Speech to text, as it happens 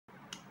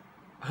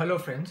Hello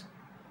friends,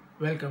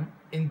 welcome.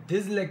 In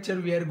this lecture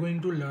we are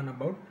going to learn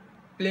about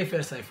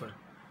Playfair cipher.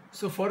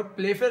 So for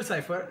Playfair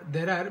cipher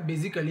there are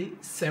basically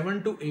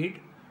 7 to 8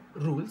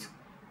 rules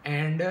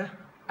and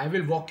I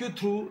will walk you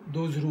through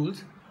those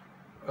rules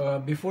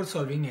before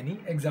solving any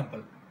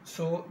example.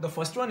 So the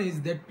first one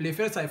is that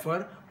Playfair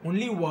cipher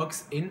only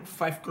works in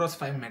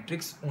 5x5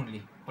 matrix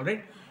only.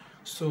 Alright.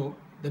 So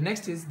the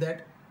next is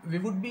that we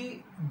would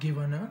be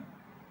given a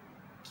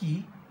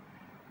key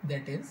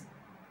that is,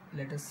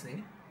 let us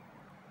say,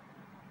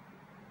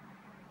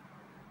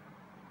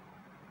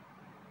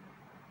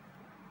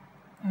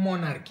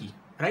 monarchy,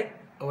 right?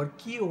 Our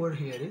key over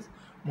here is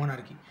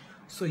monarchy.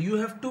 So you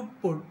have to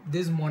put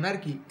this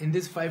monarchy in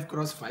this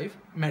 5x5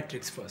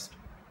 matrix first.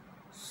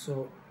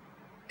 So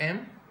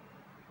M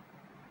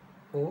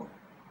O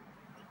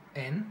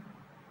N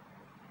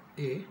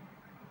A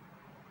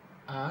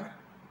R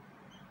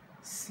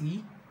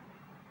C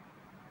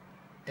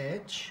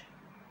H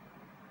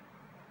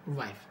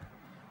Y.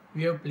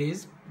 We have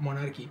placed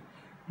monarchy.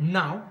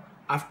 Now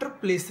after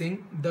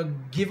placing the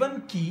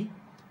given key,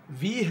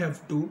 we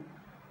have to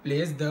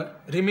place the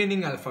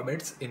remaining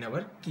alphabets in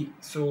our key.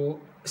 So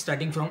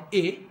starting from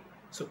A,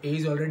 so A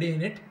is already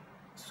in it,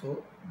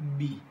 so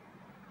B.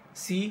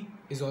 C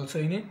is also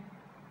in it,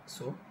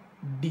 so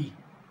D.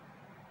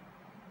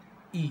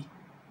 E,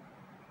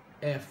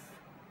 F,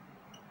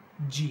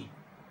 G,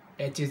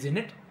 H is in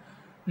it.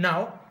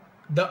 Now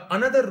the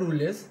another rule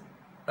is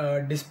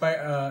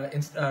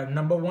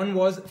number one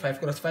was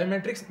 5x5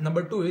 matrix.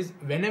 Number two is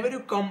whenever you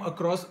come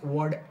across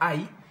word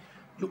I,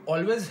 you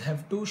always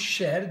have to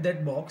share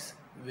that box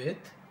with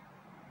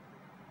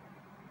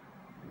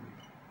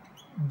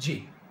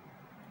J.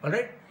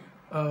 Alright.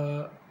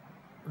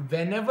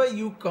 Whenever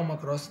you come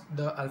across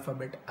the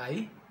alphabet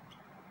I,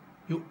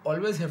 you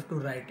always have to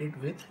write it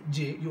with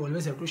J. You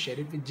always have to share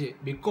it with J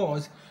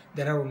because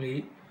there are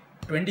only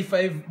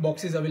 25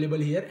 boxes available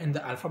here and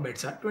the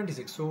alphabets are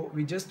 26. So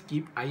we just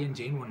keep I and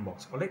J in one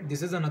box. Alright.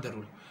 This is another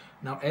rule.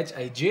 Now H,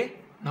 I, J.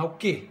 Now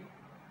K.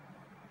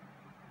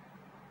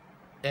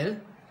 L.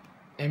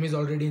 M is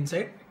already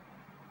inside.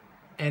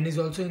 N is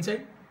also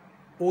inside.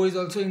 O is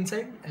also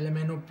inside. L, M,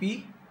 N, O,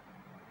 P.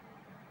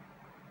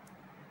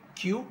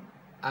 Q.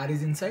 R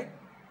is inside.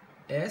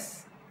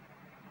 S.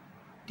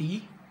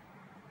 T.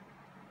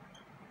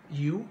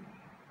 U.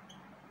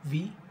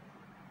 V.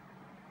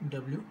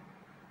 W.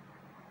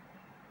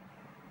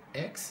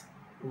 X.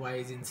 Y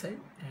is inside.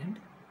 And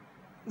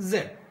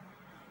Z.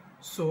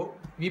 So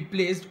we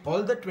placed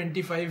all the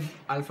 25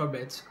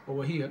 alphabets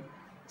over here,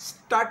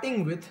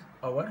 starting with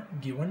our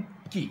given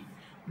key.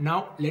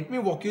 Now let me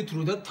walk you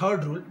through the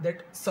third rule,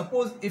 that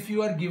suppose if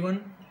you are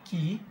given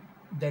key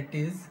that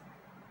is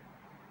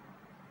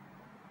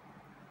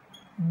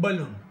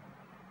balloon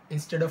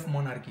instead of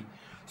monarchy.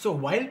 So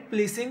while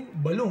placing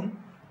balloon,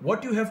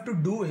 what you have to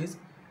do is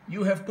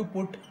you have to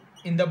put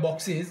in the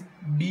boxes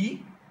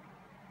B,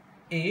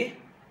 A,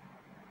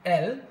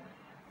 L,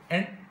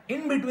 and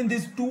in between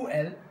these two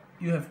L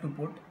you have to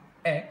put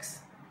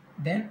X,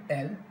 then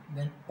L,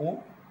 then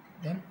O,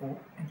 then O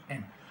and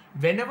N.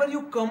 Whenever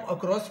you come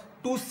across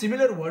two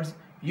similar words,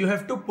 you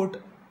have to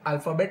put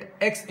alphabet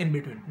X in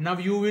between. Now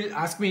you will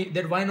ask me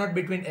that why not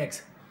between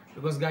X?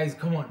 Because guys,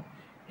 come on,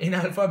 in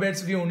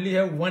alphabets we only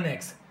have one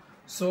X.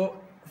 So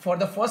for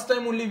the first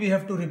time only we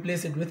have to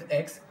replace it with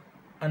X.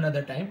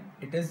 Another time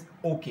it is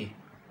okay.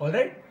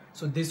 Alright.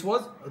 So this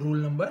was rule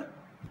number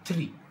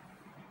 3.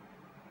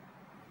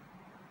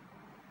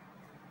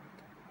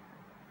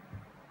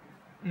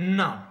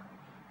 Now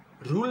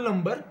rule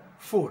number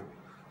 4.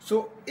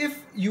 So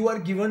if you are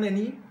given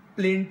any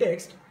plain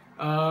text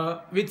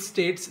which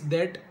states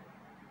that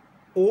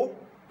O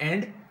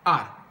and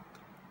R,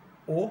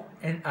 O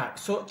and R.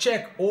 So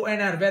check O and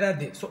R, where are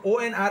they? So O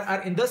and R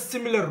are in the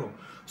similar row.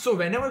 So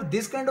whenever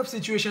this kind of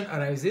situation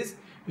arises,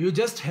 you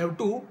just have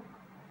to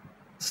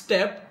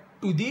step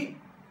to the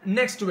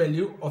next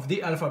value of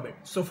the alphabet.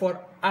 So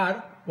for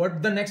R,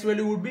 what the next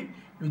value would be?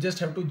 You just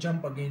have to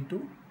jump again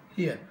to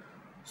here.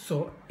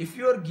 So if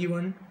you are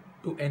given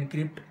to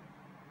encrypt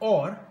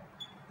or,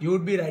 you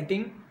would be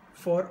writing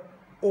for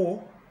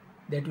O,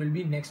 that will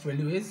be next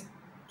value is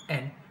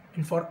N,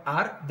 and for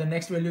R the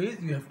next value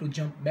is, you have to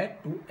jump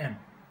back to M.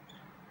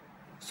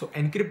 So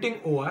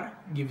encrypting OR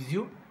gives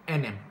you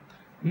NM.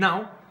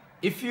 Now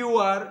if you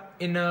are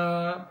in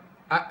a,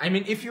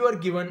 if you are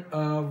given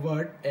a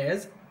word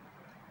as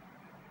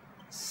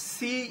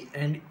C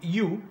and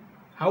U,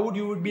 how would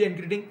you be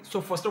encrypting?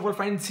 So first of all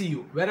find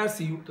CU. Where are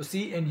CU? So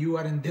C and U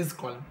are in this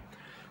column.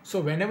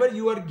 So whenever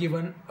you are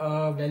given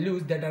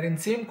values that are in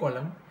same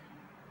column,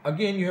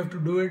 again you have to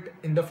do it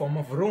in the form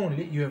of row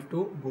only. You have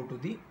to go to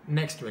the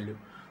next value.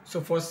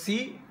 So for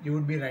C you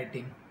would be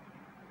writing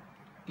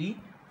T.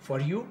 For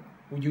U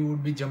you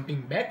would be jumping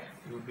back,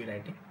 you would be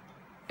writing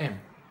M.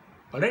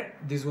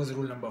 Alright, this was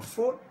rule number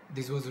 4.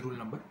 This was rule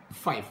number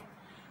 5.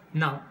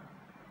 Now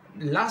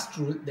last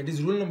rule, that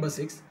is rule number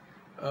 6.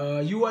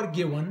 You are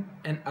given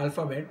an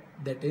alphabet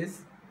that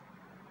is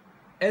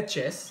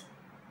HS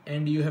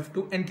and you have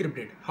to encrypt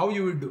it. How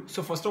you will do?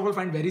 So first of all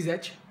find where is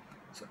H.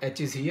 So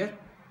H is here.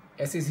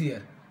 S is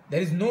here.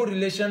 There is no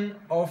relation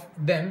of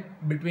them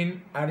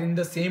between are in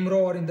the same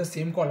row or in the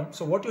same column.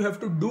 So what you have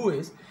to do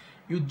is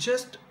you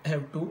just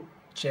have to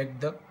check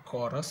the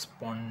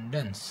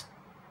correspondence.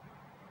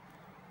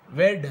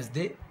 Where does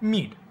they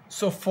meet?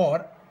 So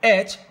for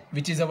H,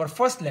 which is our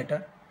first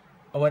letter,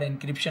 our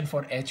encryption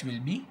for H will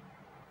be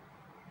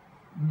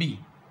B.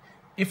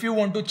 If you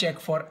want to check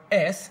for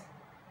S,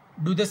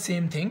 do the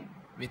same thing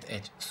with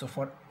H. So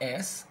for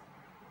S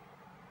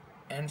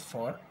and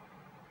for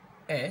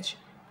H,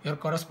 your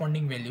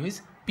corresponding value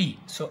is P.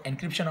 So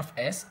encryption of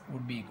S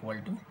would be equal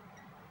to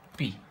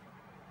P.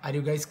 Are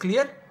you guys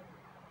clear?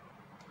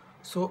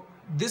 So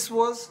this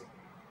was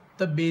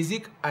the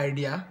basic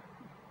idea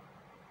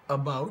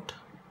about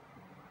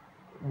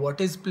what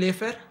is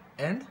Playfair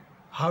and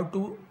how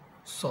to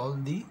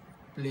solve the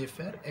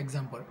Playfair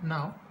example.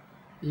 Now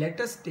let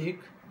us take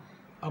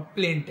a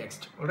plain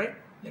text. Alright,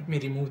 let me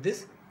remove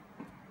this.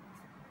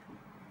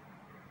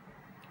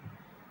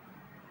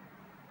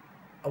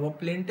 Our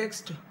plain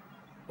text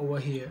over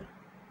here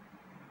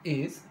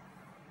is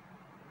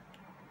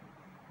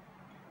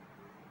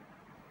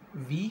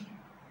we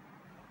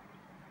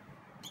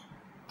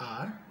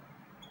are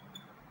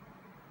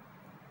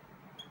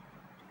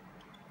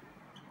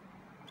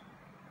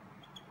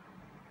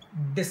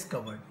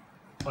discovered.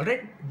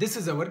 Alright, this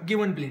is our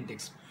given plain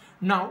text.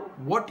 Now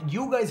what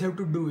you guys have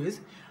to do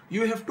is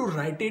you have to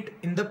write it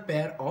in the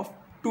pair of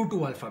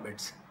two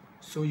alphabets.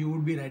 So you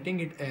would be writing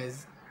it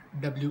as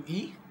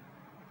WEAR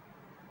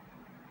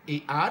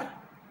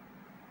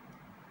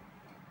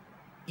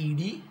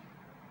ED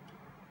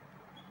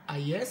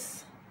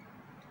IS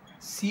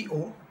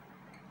CO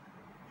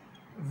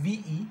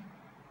VE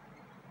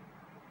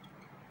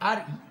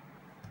RE.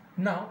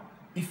 Now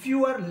if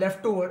you are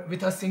left over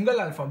with a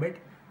single alphabet,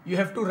 you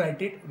have to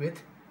write it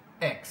with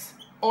X.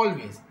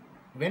 Always,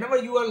 whenever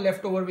you are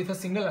left over with a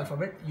single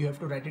alphabet, you have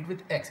to write it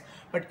with X.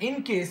 But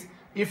in case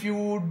if you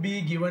would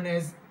be given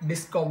as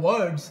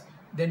discovered,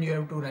 then you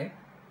have to write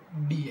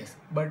DS.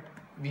 But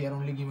we are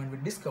only given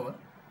with discover,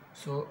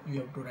 so you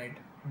have to write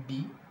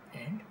D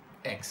and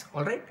X.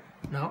 Alright,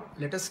 now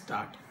let us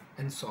start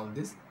and solve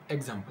this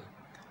example.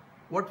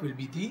 What will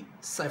be the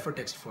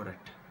ciphertext for it?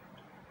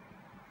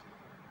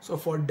 So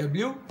for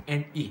W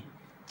and E,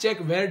 check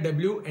where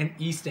W and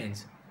E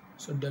stands.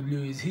 So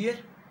W is here,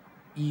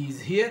 E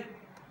is here.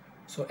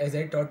 So as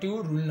I taught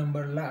you rule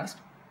number last,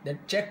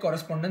 that check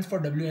correspondence for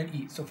W and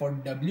E. So for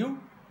W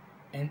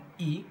and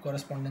E,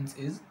 correspondence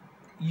is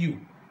U.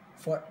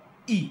 For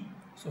E,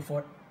 so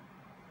for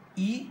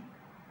E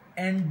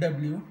and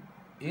W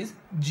is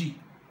G.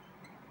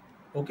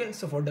 Okay,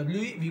 so for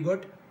WE we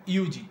got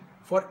UG.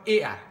 For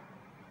AR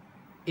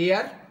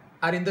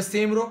are in the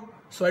same row.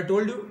 So I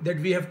told you that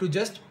we have to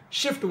just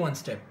shift one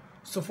step.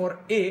 So for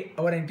A,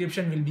 our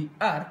encryption will be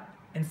R,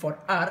 and for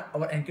R,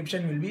 our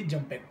encryption will be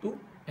jump back to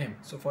M.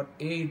 So for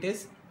A it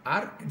is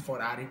R, and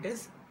for R it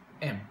is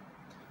M.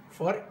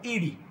 For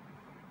ED,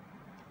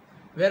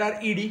 where are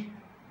ED?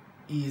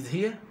 E is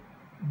here,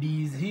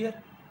 D is here.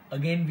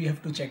 Again we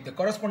have to check the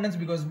correspondence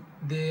because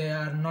they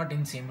are not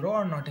in same row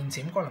or not in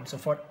same column. So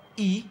for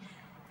E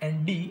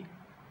and D,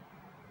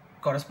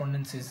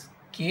 correspondence is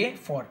K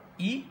for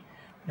E.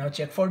 Now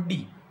check for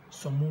D.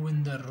 So move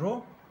in the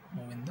row,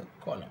 move in the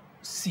column.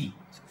 C.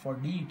 So for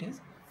D it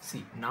is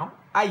C. Now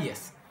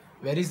IS.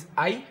 Where is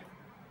I?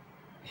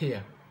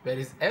 Here. Where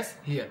is S?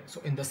 Here.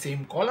 So in the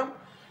same column.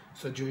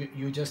 So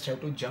you just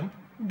have to jump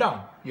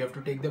down. You have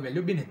to take the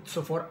value beneath.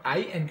 So for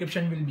I,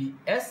 encryption will be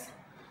S.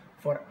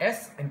 For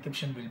S,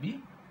 encryption will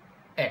be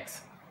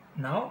X.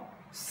 Now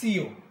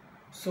CO.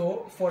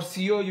 So for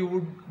CO you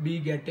would be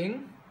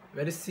getting,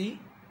 where is C?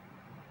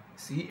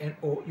 C and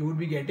O, you would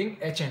be getting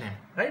H and M,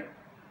 right?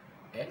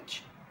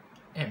 H,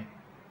 M.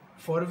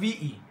 For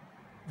VE,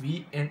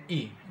 V and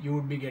E, you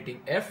would be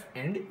getting F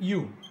and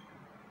U.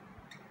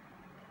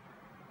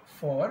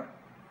 For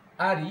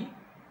RE,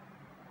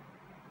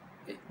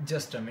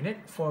 just a minute,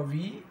 for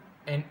V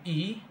and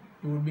E,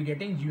 you would be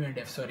getting U and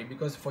F, sorry,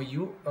 because for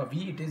U,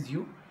 V it is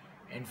U,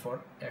 and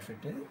for F it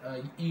is,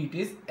 E it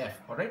is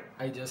F, alright?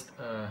 I just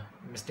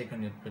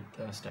mistaken it with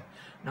the step.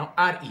 Now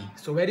RE,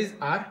 so where is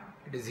R?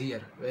 It is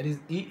here. Where is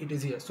E? It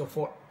is here. So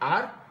for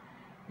R,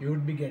 you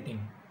would be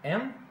getting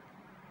M.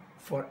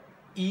 For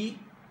E,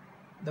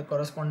 the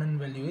corresponding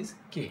value is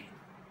K.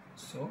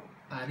 So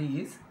RE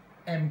is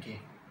MK.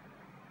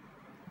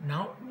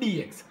 Now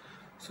DX.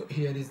 So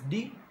here is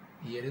D,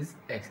 here is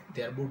X.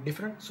 They are both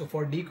different. So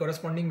for D,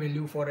 corresponding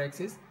value for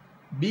X is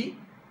B,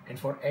 and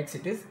for X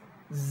it is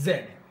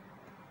Z.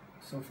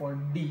 So for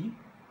D,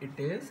 it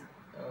is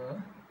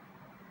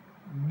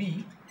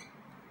B,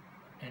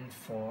 and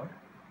for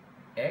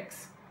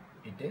X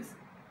it is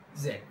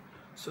Z.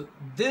 So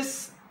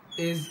this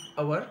is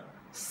our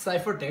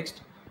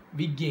ciphertext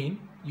we gain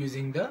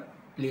using the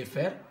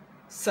Playfair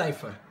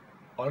cipher.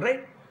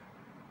 Alright,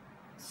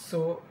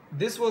 so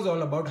this was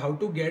all about how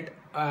to get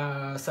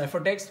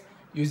ciphertext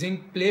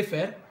using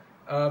Playfair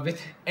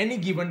with any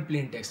given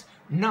plain text.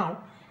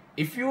 Now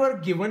if you are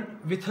given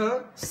with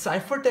a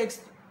ciphertext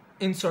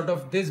in sort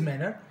of this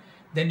manner,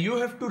 then you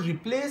have to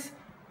replace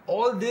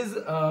all this,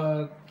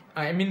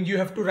 I mean, you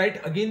have to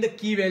write again the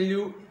key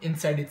value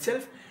inside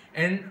itself,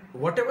 and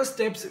whatever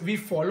steps we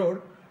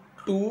followed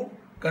to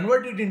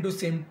convert it into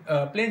same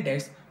plain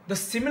text, the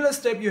similar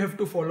step you have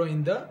to follow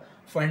in the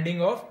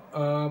finding of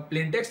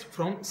plain text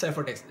from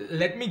ciphertext.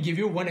 Let me give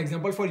you one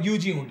example for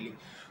UG only.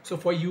 So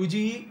for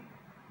UG,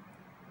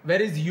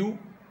 where is U?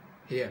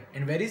 Here.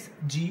 And where is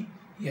G?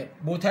 Here.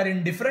 Both are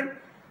indifferent.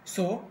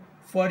 So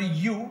for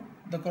U,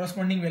 the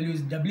corresponding value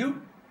is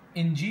W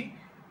in G,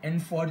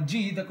 and for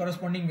G, the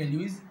corresponding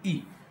value is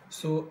E.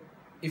 So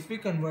if we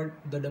convert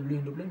the W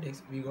into plain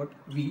text, we got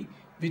V,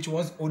 which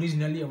was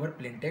originally our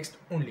plain text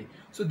only.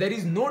 So there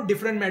is no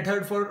different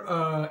method for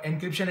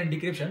encryption and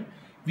decryption.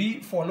 We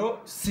follow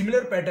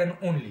similar pattern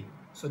only.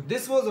 So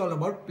this was all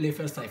about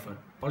Playfair cipher.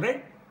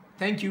 Alright,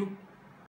 thank you.